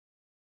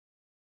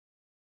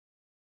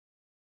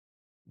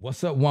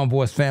What's up, One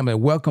Voice family?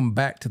 Welcome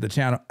back to the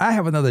channel. I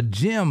have another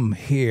gem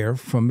here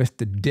from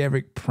Mr.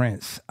 Derek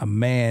Prince, a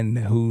man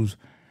who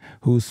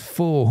was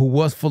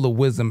full of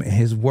wisdom, and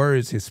his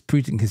words, his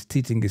preaching, his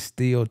teaching is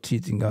still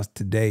teaching us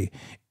today,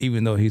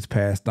 even though he's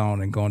passed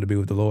on and gone to be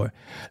with the Lord.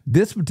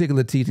 This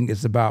particular teaching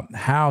is about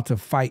how to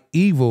fight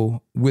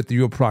evil with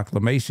your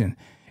proclamation.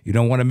 You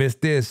don't want to miss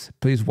this.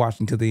 Please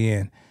watch until the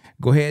end.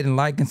 Go ahead and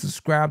like and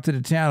subscribe to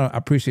the channel. I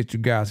appreciate you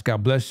guys.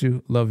 God bless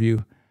you. Love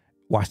you.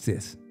 Watch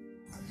this.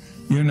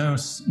 You know,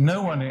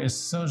 no one is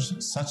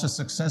such a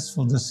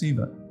successful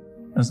deceiver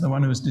as the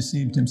one who has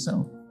deceived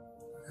himself,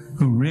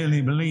 who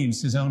really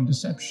believes his own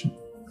deception,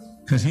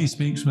 because he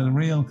speaks with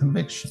real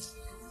conviction.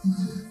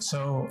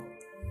 So,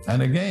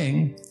 and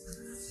again,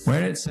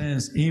 where it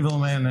says evil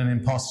men and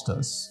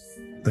impostors,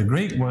 the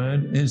Greek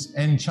word is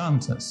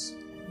enchanters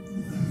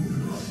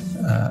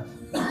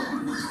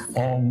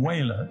or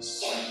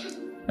wailers,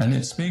 and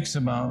it speaks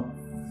about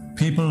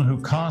people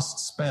who cast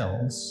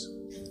spells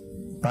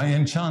by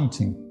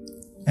enchanting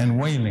and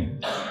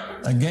wailing.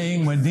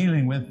 Again, we're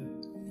dealing with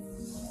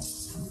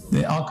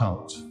the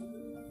occult.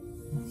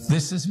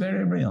 This is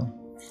very real.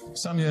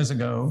 Some years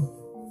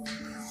ago,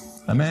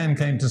 a man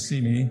came to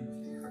see me,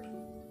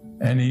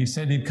 and he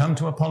said he'd come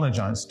to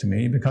apologize to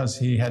me because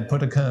he had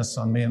put a curse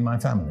on me and my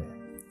family.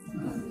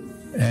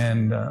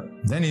 And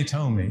then he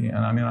told me,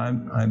 and I mean,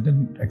 I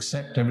didn't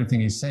accept everything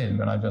he said,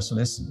 but I just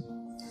listened.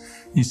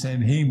 He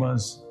said he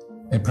was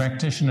a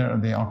practitioner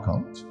of the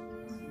occult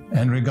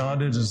and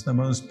regarded as the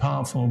most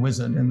powerful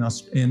wizard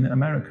in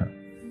America.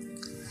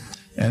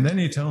 And then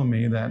he told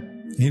me that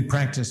he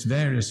practiced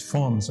various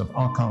forms of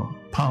occult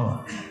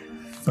power.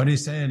 But he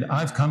said,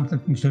 I've come to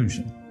the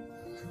conclusion,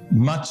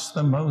 much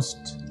the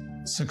most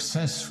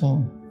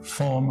successful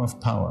form of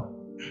power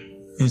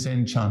is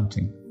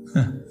enchanting.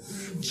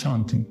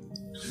 Chanting.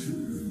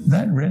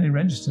 That really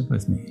registered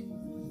with me.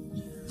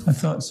 I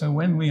thought, so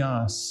when we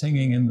are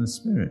singing in the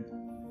Spirit,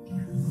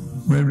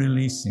 we're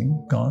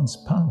releasing God's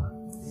power.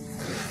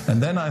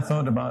 And then I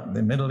thought about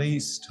the Middle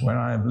East, where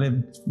I have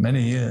lived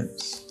many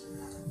years.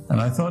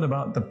 And I thought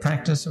about the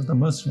practice of the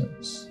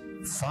Muslims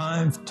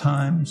 5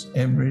 times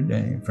every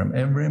day from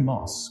every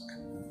mosque.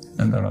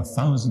 And there are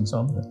thousands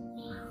of them.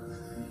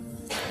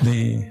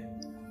 The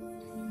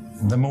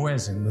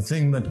muezzin, the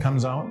thing that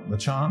comes out, the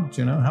chant,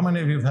 you know, how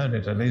many of you have heard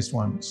it at least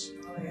once?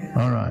 Oh,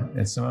 yeah. All right.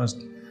 It's the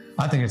most,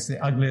 I think it's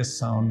the ugliest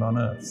sound on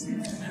earth.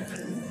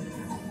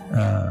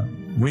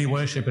 We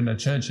worship in a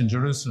church in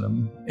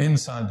Jerusalem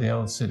inside the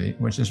old city,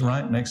 which is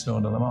right next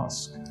door to the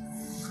mosque.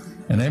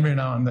 And every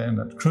now and then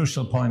at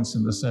crucial points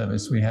in the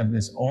service, we have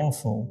this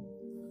awful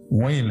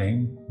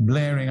wailing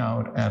blaring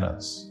out at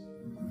us.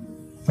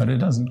 But it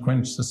doesn't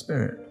quench the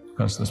Spirit,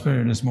 because the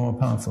Spirit is more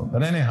powerful.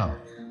 But anyhow,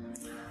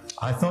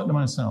 I thought to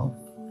myself,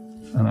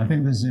 and I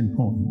think this is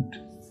important,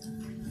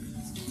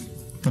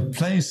 the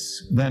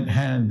place that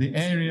had, the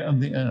area of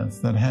the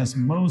earth that has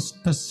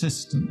most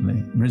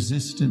persistently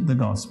resisted the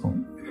gospel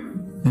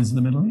is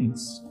the Middle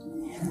East.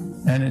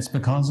 And it's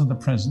because of the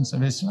presence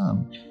of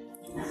Islam,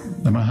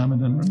 the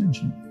Mohammedan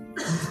religion.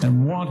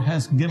 And what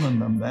has given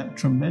them that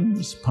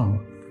tremendous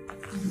power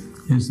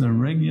is the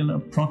regular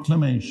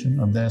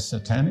proclamation of their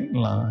satanic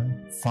lie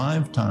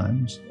 5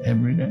 times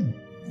every day.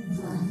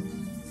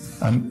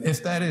 And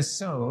if that is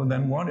so,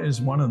 then what is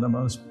one of the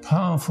most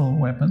powerful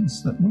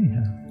weapons that we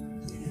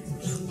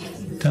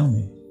have? Tell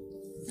me.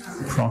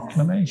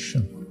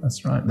 Proclamation.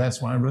 That's right.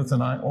 That's why Ruth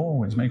and I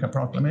always make a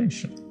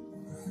proclamation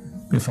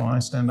before I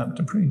stand up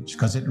to preach,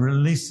 because it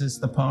releases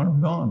the power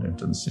of God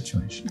into the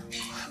situation.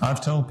 I've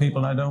told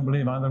people I don't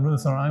believe either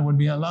Ruth or I would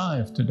be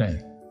alive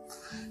today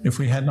if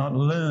we had not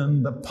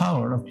learned the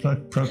power of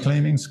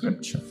proclaiming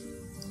Scripture,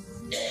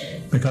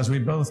 because we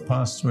both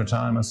passed through a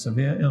time of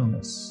severe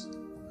illness.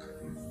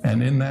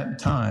 And in that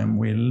time,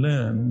 we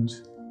learned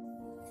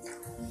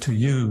to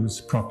use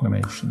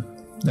proclamation.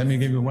 Let me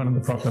give you one of the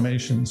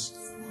proclamations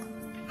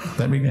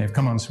that we gave.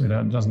 Come on,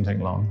 sweetheart, it doesn't take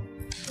long.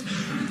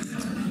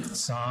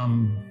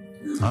 Psalm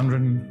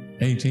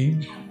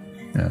 118,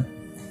 yeah.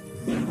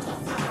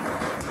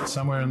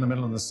 Somewhere in the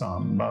middle of the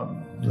Psalm, about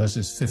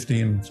verses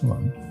 15 to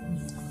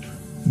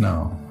 1.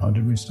 Now, how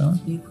did we start?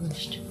 You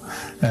pushed.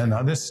 And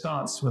now this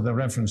starts with a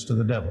reference to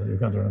the devil. You've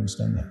got to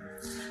understand that.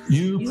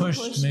 You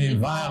pushed me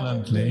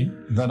violently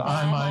that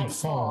I might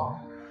fall,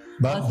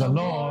 but the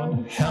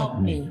Lord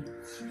helped me.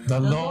 The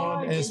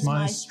Lord is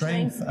my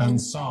strength and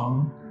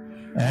song,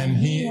 and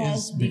He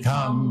is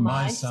become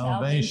my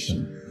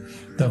salvation.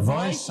 The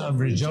voice of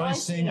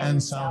rejoicing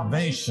and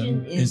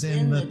salvation is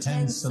in the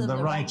tents of the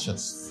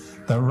righteous.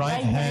 The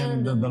right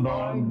hand of the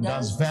Lord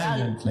does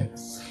valiantly.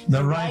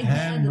 The right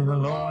hand of the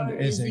Lord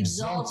is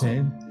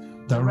exalted.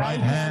 The right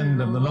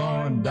hand of the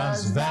Lord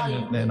does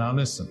valiantly. Now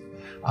listen.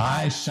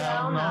 I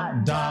shall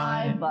not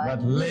die,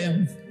 but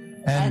live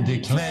and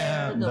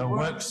declare the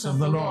works of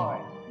the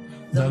Lord.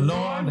 The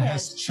Lord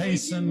has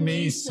chastened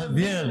me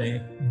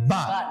severely,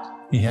 but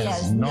He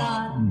has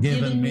not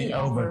given me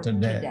over to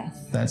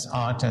death. That's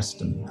our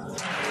testimony.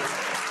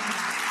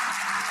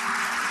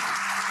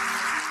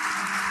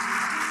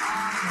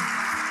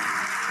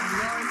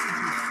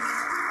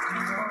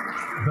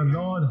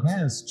 God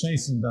has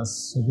chastened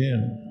us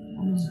severely.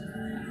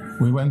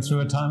 We went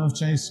through a time of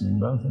chastening,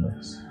 both of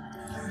us.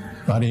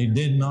 But he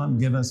did not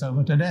give us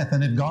over to death.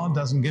 And if God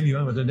doesn't give you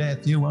over to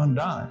death, you won't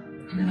die.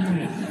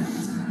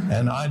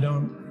 And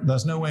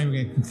there's no way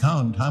we can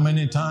count how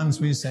many times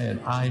we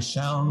said, I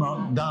shall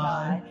not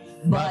die,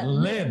 but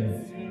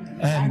live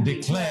and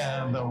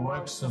declare the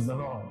works of the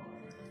Lord.